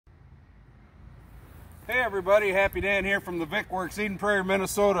Hey everybody, Happy Dan here from the Vic Works, Eden Prairie,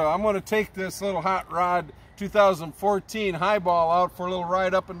 Minnesota. I'm going to take this little hot rod 2014 Highball out for a little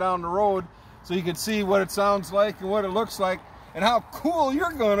ride up and down the road so you can see what it sounds like and what it looks like and how cool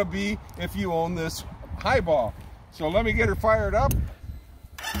you're going to be if you own this Highball. So let me get her fired up.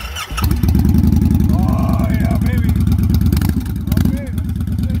 Oh yeah, baby. Okay,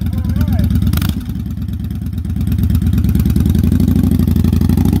 let's take for a ride.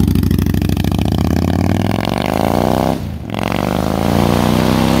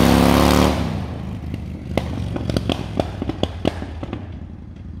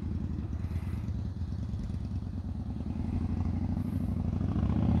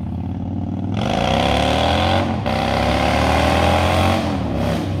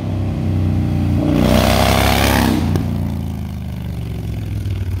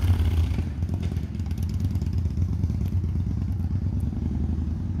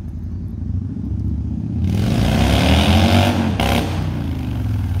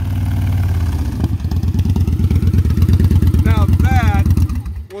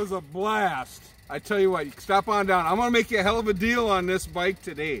 Was a blast. I tell you what, stop on down. I'm gonna make you a hell of a deal on this bike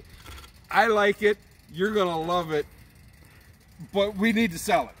today. I like it, you're gonna love it, but we need to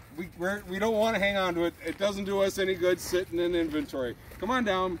sell it. We don't want to hang on to it. It doesn't do us any good sitting in inventory. Come on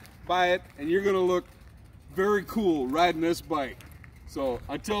down, buy it, and you're gonna look very cool riding this bike. So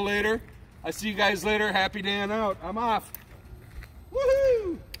until later, I see you guys later. Happy Dan out. I'm off.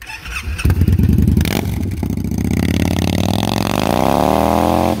 Woohoo!